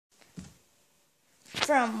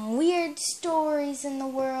from weird stories in the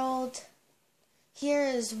world, here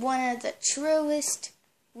is one of the truest,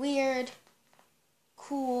 weird,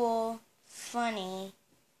 cool, funny,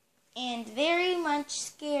 and very much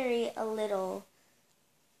scary a little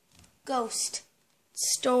ghost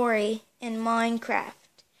story in Minecraft.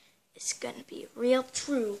 It's gonna be real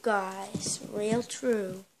true, guys. Real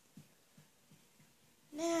true.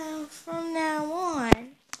 Now, from now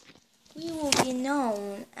on, we will be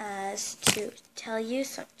known as to tell you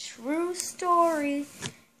some true stories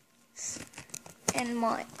in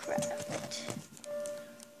Minecraft.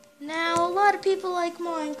 Now, a lot of people like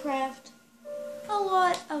Minecraft. A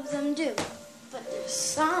lot of them do. But there's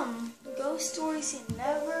some ghost stories you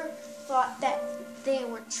never thought that they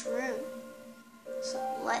were true. So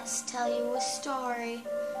let's tell you a story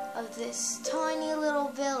of this tiny little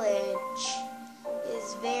village.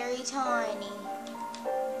 It's very tiny.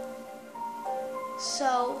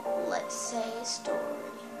 So let's say a story.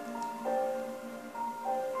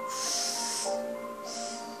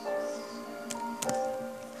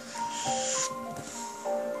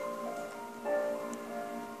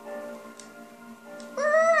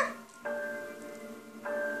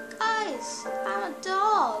 Guys, I'm a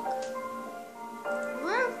dog.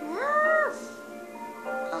 Ruff, ruff.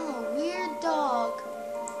 I'm a weird dog.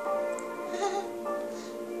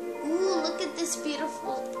 Ooh, look at this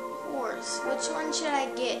beautiful horse. Which one should I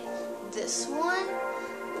get? This one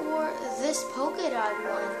or this polka dot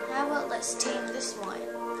one? How about let's tame this one?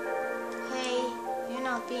 Hey, you're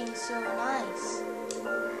not being so nice.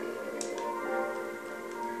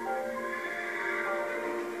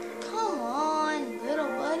 Come on, little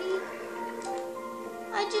buddy.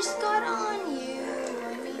 I just got on you.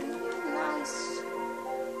 I mean, you're a nice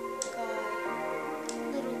guy.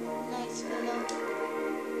 Little nice fellow.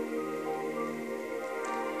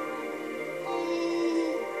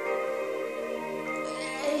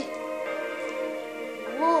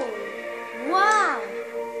 Whoa. Wow.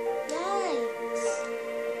 Yikes.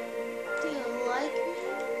 Do you like me?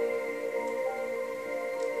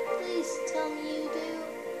 Please tell me you do.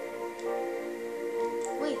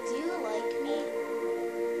 Wait, do you like me?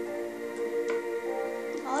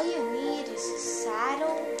 All you need is a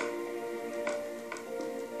saddle.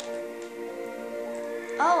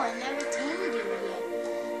 Oh, I never tamed you yet.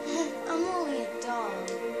 I'm only a dog.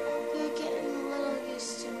 You're getting a little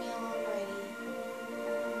used to me already.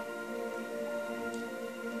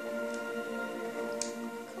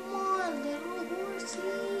 Come on, little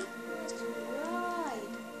horsey. Let's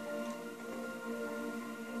ride.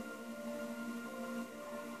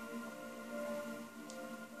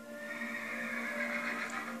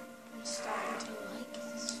 I'm starting to like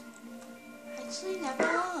this. Actually, never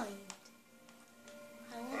mind.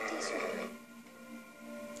 I want this one.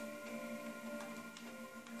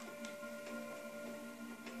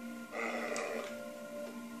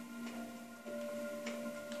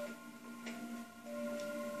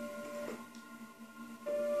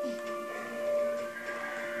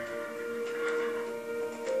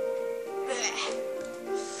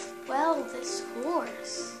 Well, this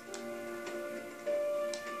horse.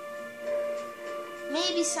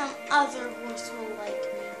 Maybe some other horse will like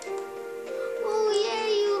me. Oh yeah,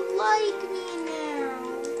 you like me now.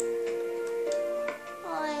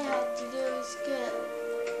 All I have to do is get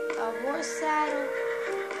a horse saddle,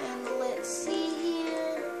 and let's see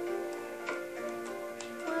here.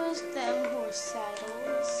 Where's them horse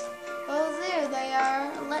saddles? Oh, there they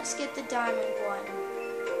are. Let's get the diamond one.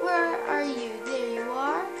 Where are you? There you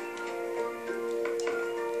are.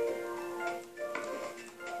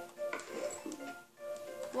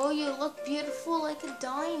 Well, you look beautiful like a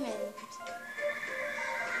diamond.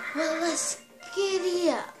 Well, let's giddy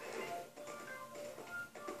up.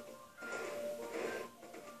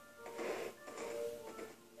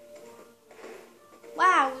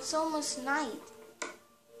 Wow, it's almost night.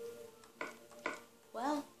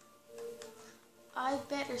 Well, I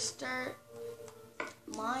better start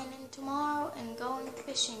mining tomorrow and going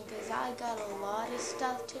fishing because I got a lot of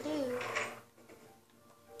stuff to do.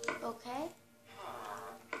 Okay?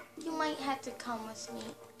 You might have to come with me.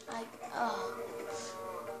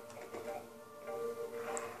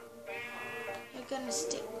 You're gonna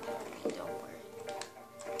stick with me, don't worry.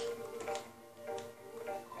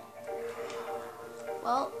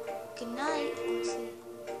 Well, good night, Lucy.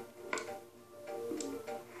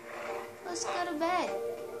 Let's go to bed.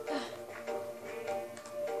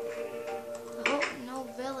 I hope no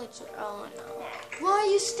villager. Oh no. Why are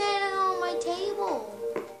you standing on my table?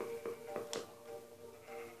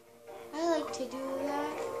 I like to do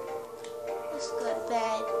that. Let's go to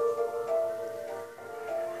bed.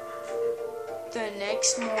 The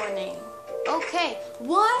next morning. Okay,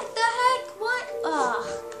 what the heck? What? Ugh,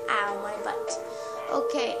 ow, my butt.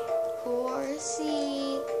 Okay,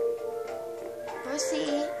 Horsey.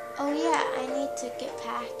 Oh yeah, I need to get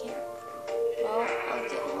packing. Well, I'll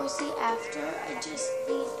get Horsey after. I just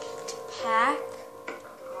need to pack.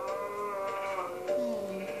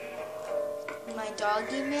 My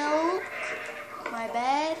doggy milk. My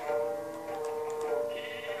bed.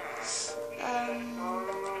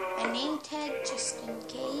 A name tag just in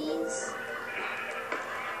case.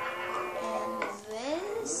 And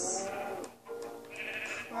this.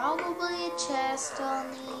 Probably a chest I'll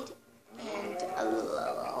need. And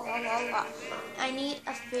I need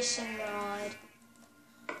a fishing rod.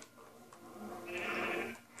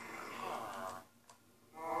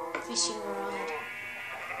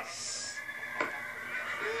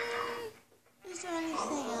 Is there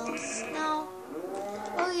anything else? No.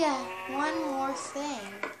 Oh yeah, one more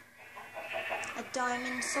thing. A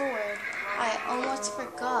diamond sword. I almost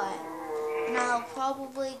forgot. And I'll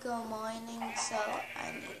probably go mining, so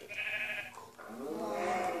I need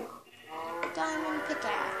one diamond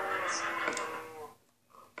pickaxe.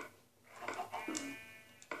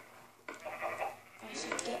 I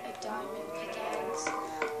should get a diamond pickaxe.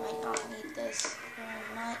 Might not need this very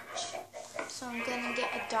much. So I'm gonna get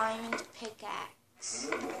a diamond pickaxe.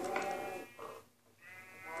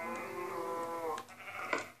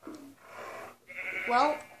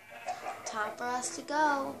 Well, time for us to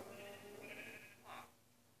go.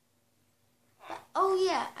 But, oh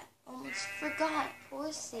yeah, I almost forgot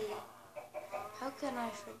Horsey. How can I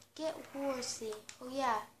forget Horsey? Oh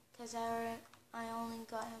yeah, because I only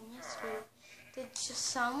got him yesterday. Did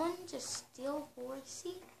someone just steal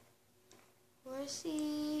Horsey?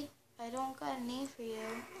 Horsey, I don't got a name for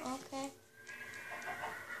you. Okay.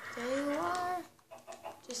 There you are.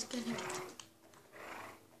 Just gonna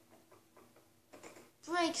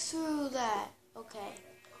break through that. Okay.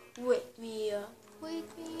 Wake me up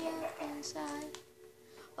inside.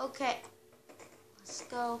 Okay. Let's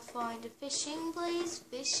go find a fishing place.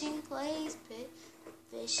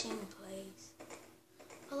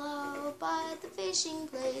 Hello, by the fishing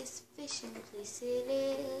place it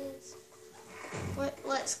is.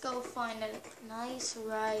 Let's go find a nice,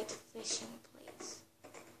 right fishing place.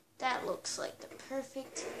 That looks like the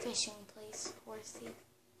perfect fishing place, Horsey.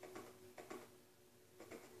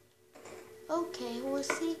 Okay,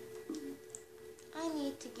 Horsey. I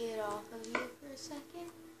need to get off of you for a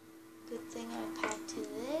second. Good thing I packed to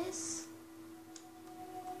this.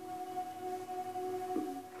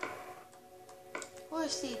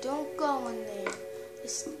 Horsey, don't go in there.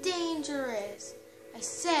 It's dangerous. I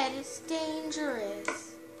said it's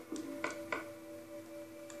dangerous.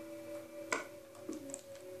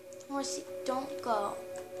 Horsey, don't go.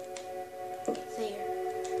 There.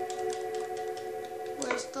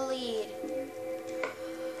 Where's the lead?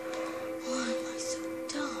 Why am I so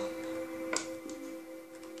dumb?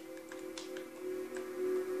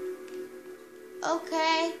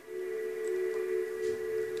 Okay.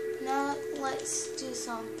 Now let's do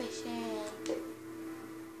some fishing.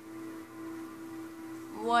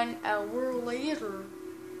 1 hour later.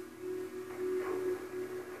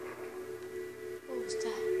 What was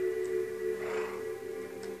that?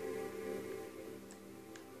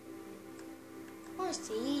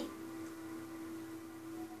 Horsey.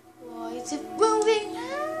 Why is it moving?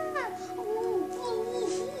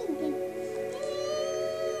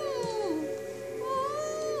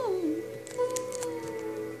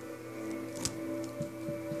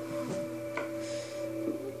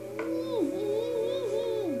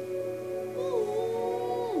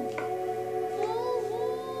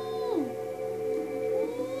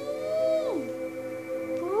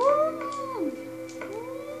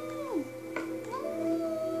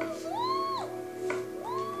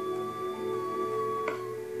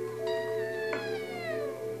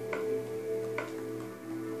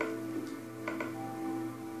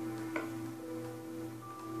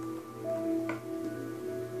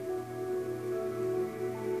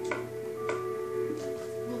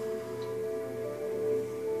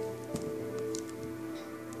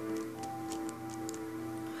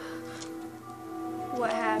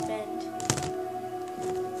 What happened?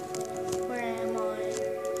 Where am I?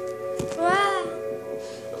 Ah!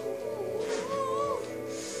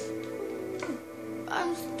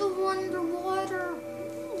 I'm still underwater.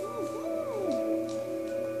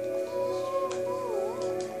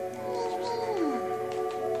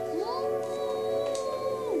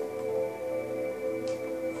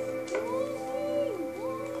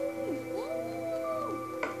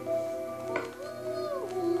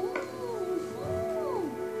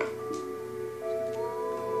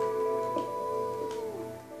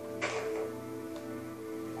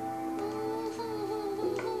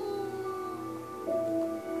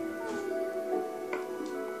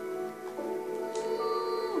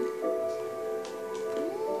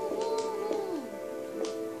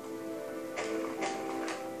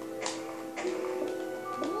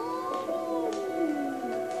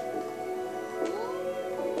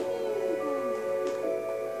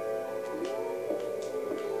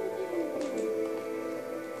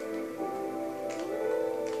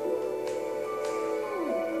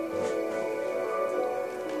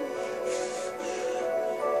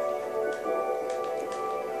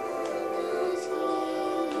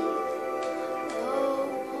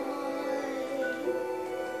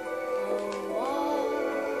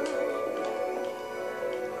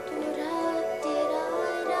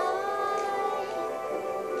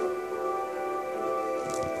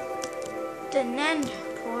 an end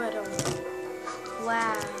portal.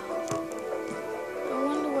 Wow. I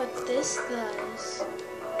wonder what this does.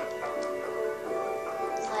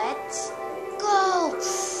 Let's go.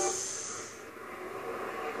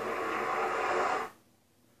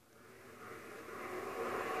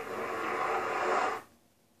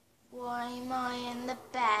 Why am I in the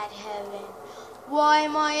bad heaven? Why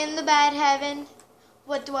am I in the bad heaven?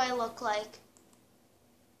 What do I look like?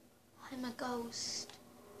 I'm a ghost.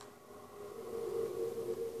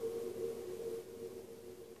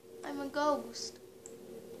 I'm a ghost.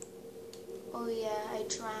 Oh yeah, I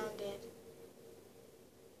drowned it.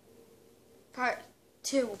 Part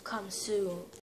 2 will come soon.